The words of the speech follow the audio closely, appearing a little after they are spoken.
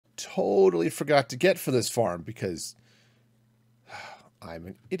totally forgot to get for this farm because I'm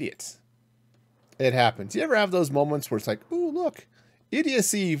an idiot. It happens. You ever have those moments where it's like, ooh, look,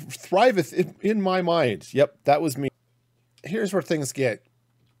 idiocy thriveth in my mind. Yep, that was me. Here's where things get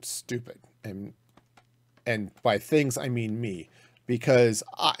stupid. And by things, I mean me. Because,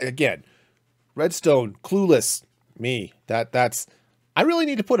 again, redstone, clueless, me. That's... I really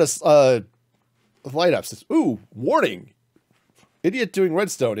need to put a light up. Says, ooh, warning. Idiot doing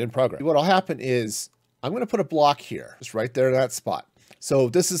redstone in progress. What'll happen is I'm going to put a block here, just right there in that spot. So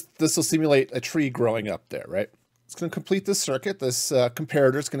this will simulate a tree growing up there, right? It's going to complete this circuit. This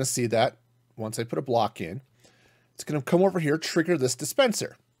comparator is going to see that once I put a block in. It's going to come over here, trigger this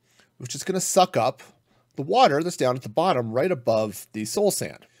dispenser, which is going to suck up the water that's down at the bottom right above the soul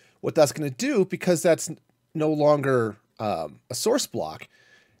sand. What that's going to do, because that's no longer a source block,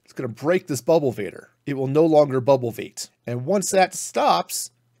 it's going to break this bubble vator. It will no longer bubble vate. And once that stops,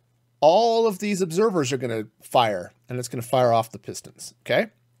 all of these observers are going to fire, and it's going to fire off the pistons. Okay?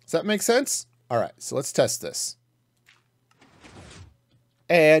 Does that make sense? All right, so let's test this.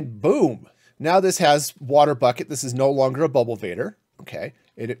 And boom. Now this has water bucket. This is no longer a bubble vator. Okay?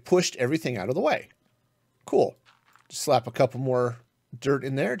 And it pushed everything out of the way. Cool. Just slap a couple more dirt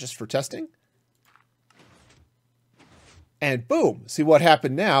in there just for testing. And boom. See what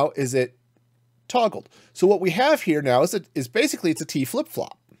happened now is it toggled. So what we have here now is basically it's a T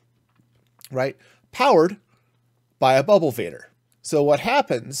flip-flop, right? Powered by a bubble vator. So what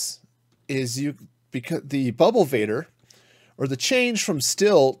happens is because the bubble vator, or the change from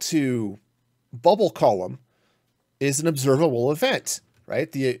still to bubble column, is an observable event,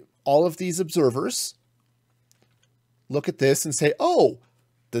 right? All of these observers look at this and say, oh,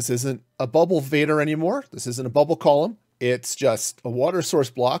 this isn't a bubble vator anymore. This isn't a bubble column. It's just a water source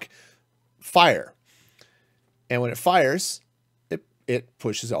block. Fire. And when it fires, it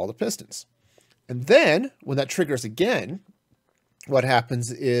pushes all the pistons. And then when that triggers again, what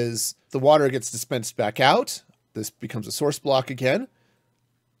happens is the water gets dispensed back out. This becomes a source block again.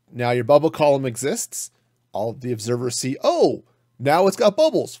 Now your bubble column exists. All of the observers see, oh, now it's got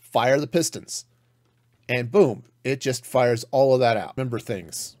bubbles. Fire the pistons. And boom, it just fires all of that out. Remember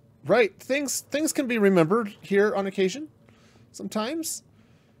things, right? Things can be remembered here on occasion, sometimes.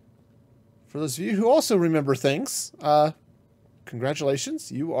 For those of you who also remember things,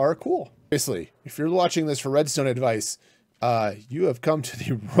 congratulations, you are cool. Basically, if you're watching this for redstone advice, you have come to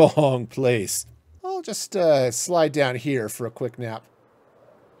the wrong place. I'll just slide down here for a quick nap.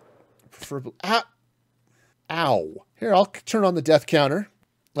 Preferably, ow. Here, I'll turn on the death counter.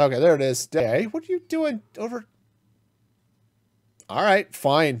 Okay, there it is. Hey, what are you doing over? All right,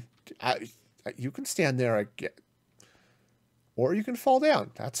 fine. You can stand there, I get. Or you can fall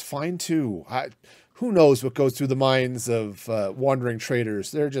down. That's fine too. Who knows what goes through the minds of wandering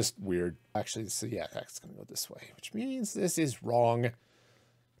traders? They're just weird. Actually, so yeah, that's going to go this way, which means this is wrong.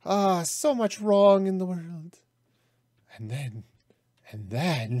 So much wrong in the world. And then.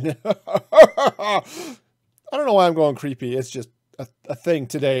 I don't know why I'm going creepy. It's just a thing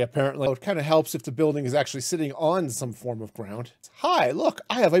today, apparently. It kind of helps if the building is actually sitting on some form of ground. Hi, look,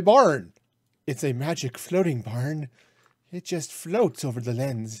 I have a barn. It's a magic floating barn. It just floats over the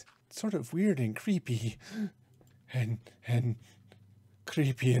lens. It's sort of weird and creepy. And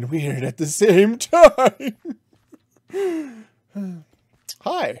creepy and weird at the same time.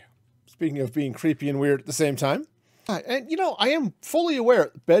 Hi. Speaking of being creepy and weird at the same time. And, you know, I am fully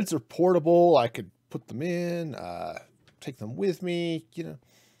aware beds are portable. I could put them in, take them with me, you know.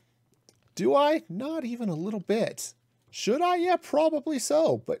 Do I? Not even a little bit. Should I? Yeah, probably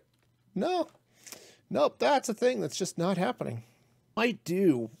so. But no. Nope, that's a thing that's just not happening. Might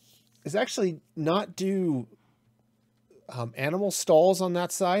do is actually not do animal stalls on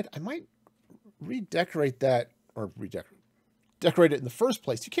that side. I might redecorate that, or decorate it in the first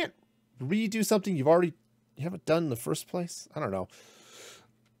place. You can't redo something you haven't done in the first place. I don't know.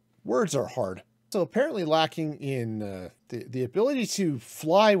 Words are hard. So apparently lacking in the ability to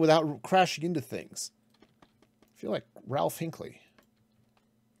fly without crashing into things. I feel like Ralph Hinckley.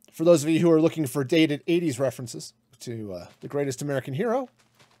 For those of you who are looking for dated 80s references to the greatest American hero,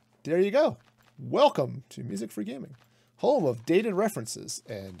 there you go. Welcome to Music Free Gaming, home of dated references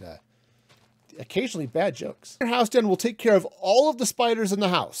and occasionally bad jokes. Your house den will take care of all of the spiders in the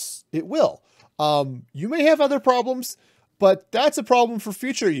house. It will. You may have other problems, but that's a problem for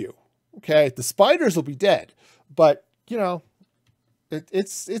future you. Okay, the spiders will be dead, but you know,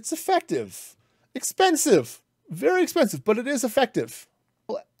 it's effective, expensive, very expensive, but it is effective.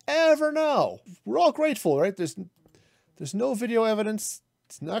 Ever know. We're all grateful, right? There's no video evidence.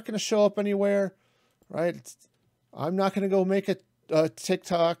 It's not going to show up anywhere, right? I'm not going to go make a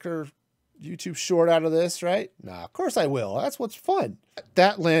TikTok or YouTube short out of this, right? Nah, of course I will. That's what's fun.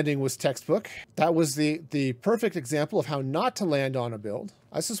 That landing was textbook. That was the perfect example of how not to land on a build.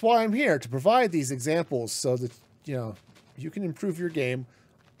 This is why I'm here, to provide these examples so that, you know, you can improve your game,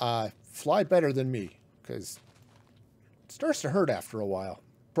 fly better than me, because it starts to hurt after a while.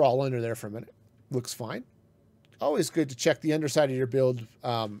 Crawl under there for a minute. Looks fine. Always good to check the underside of your build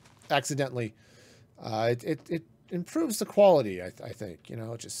accidentally. It improves the quality, I think. You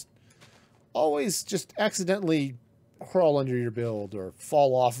know, just always just accidentally crawl under your build or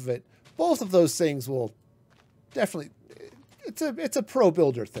fall off of it. Both of those things will definitely... It's a pro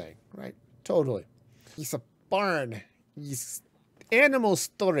builder thing, right? Totally. It's a barn. It's animal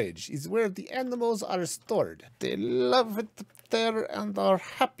storage. It's where the animals are stored. They love it there and are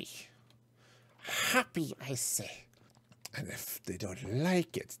happy. Happy, I say. And if they don't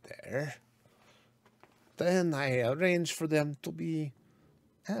like it there, then I arrange for them to be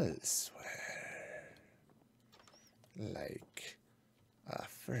elsewhere. Like a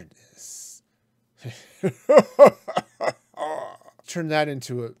furnace. Turn that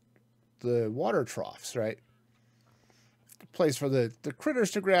into the water troughs, right? A place for the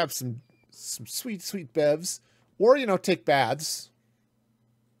critters to grab some sweet, sweet bevs. Or, you know, take baths.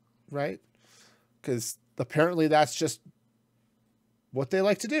 Right? Because apparently that's just what they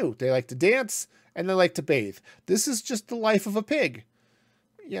like to do. They like to dance and they like to bathe. This is just the life of a pig.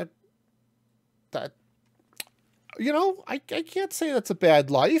 Yeah. That, you know, I can't say that's a bad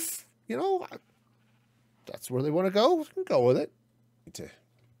life. You know, that's where they want to go. We can go with it. To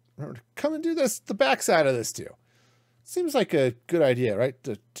remember to come and do this, the backside of this too. Seems like a good idea, right?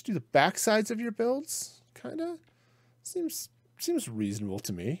 To do the backsides of your builds, kind of seems reasonable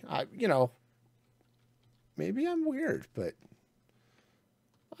to me. You know, maybe I'm weird, but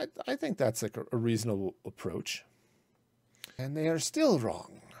I think that's like a reasonable approach. And they are still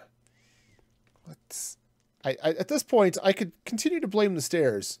wrong. At this point, I could continue to blame the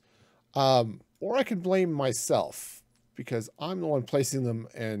stairs, or I could blame myself, because I'm the one placing them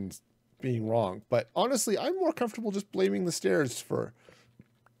and being wrong. But honestly, I'm more comfortable just blaming the stairs for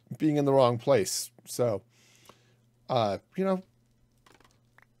being in the wrong place. So, you know,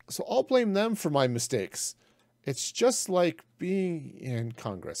 so I'll blame them for my mistakes. It's just like being in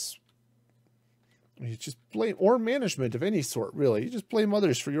Congress. You just blame, or management of any sort, really. You just blame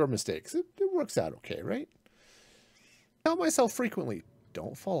others for your mistakes. It works out okay, right? I tell myself frequently,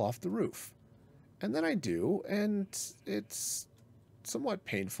 don't fall off the roof. And then I do, and it's somewhat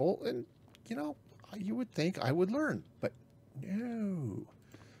painful. And, you know, you would think I would learn, but no.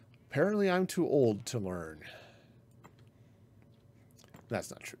 Apparently I'm too old to learn. That's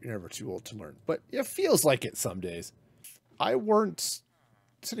not true. You're never too old to learn, but it feels like it some days. If I weren't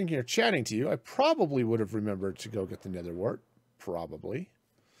sitting here chatting to you, I probably would have remembered to go get the nether wart. Probably.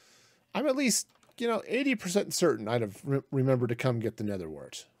 I'm at least, you know, 80% certain I'd have remembered to come get the nether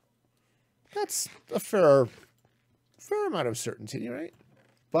wart. That's a fair amount of certainty, right?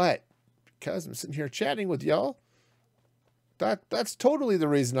 But because I'm sitting here chatting with y'all, that's totally the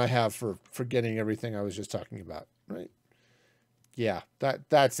reason I have for forgetting everything I was just talking about, right? Yeah,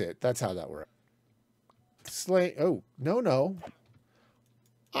 that's it. That's how that works. Oh, no.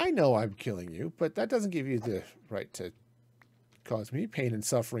 I know I'm killing you, but that doesn't give you the right to cause me pain and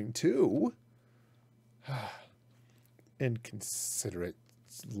suffering too. Inconsiderate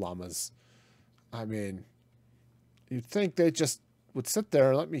llamas. I mean, you'd think they just would sit there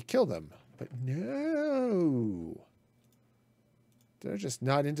and let me kill them. But no. They're just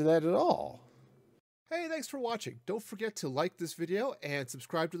not into that at all. Hey, thanks for watching. Don't forget to like this video and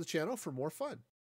subscribe to the channel for more fun.